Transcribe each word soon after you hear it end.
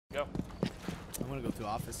gonna go to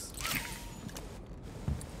office.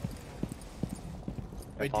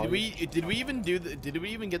 Wait, did we even do the? Did we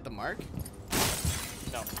even get the mark?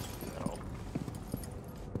 No. No.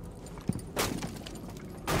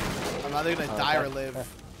 I'm either gonna die or live.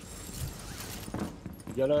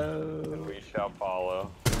 YOLO. And we shall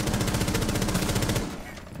follow.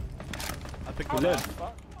 I picked We one lived.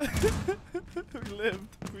 off. We lived.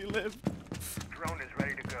 We lived. Drone is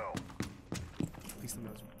ready to go. At least the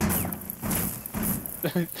most.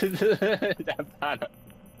 That banner.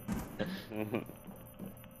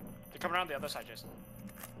 They're coming around the other side, Jason.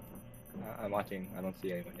 I'm watching. I don't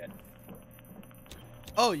see anyone yet.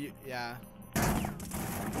 Oh, you, yeah.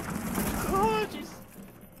 Oh, jeez.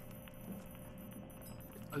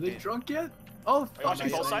 Are they drunk yet? Oh, Are you watching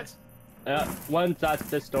nice. both sides? One's at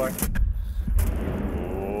this door.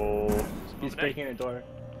 Oh. He's breaking the door.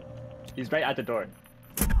 He's right at the door.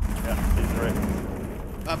 Yeah, he's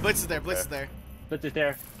right. Blitz is there. Blitz is there. Blitz is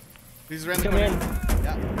there. He's around the Come corner. in.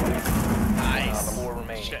 Yeah. Nice. The more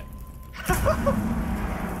remain. Shit.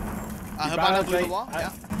 Habana blew the wall.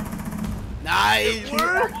 Yeah. Nice. it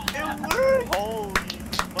worked! It worked! Holy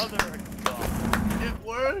mother of God. It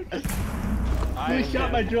worked! Who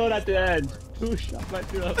shot my drone at the end? Who shot my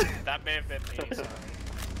drone? That may have been me,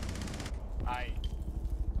 sorry.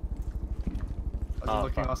 How's it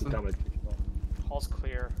looking, Austin? Hall's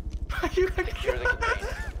clear. You Secure the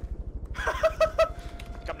container.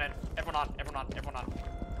 Coming in. Everyone on, everyone on, everyone on.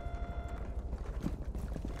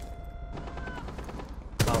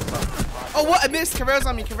 Oh, what? I missed. Caveira's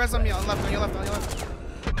on me. Caveira's on me. On left. On your left. On your left.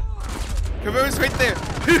 Caveira's right there.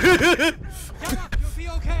 You'll be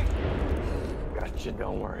okay. Gotcha,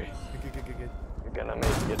 don't worry. Good, good, good, good. You're gonna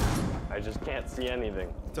make it. I just can't see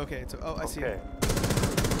anything. It's okay. It's oh, I see Okay. it.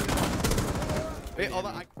 Wait, hold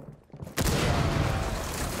on.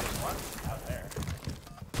 What? Out there.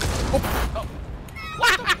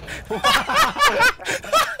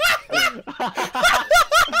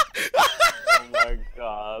 Oh my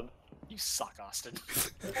god. You suck, Austin.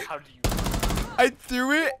 How do you? I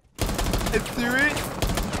threw it. I threw it.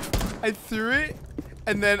 I threw it.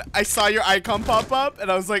 And then I saw your icon pop up,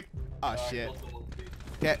 and I was like, oh shit.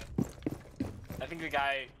 Yeah. I think the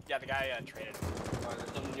guy, yeah, the guy traded.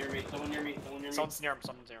 Someone near me, someone near me, someone near me. Someone's near him,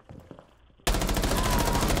 someone's near him.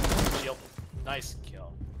 Shield. Nice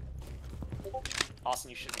kill. Austin,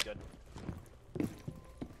 you should be good.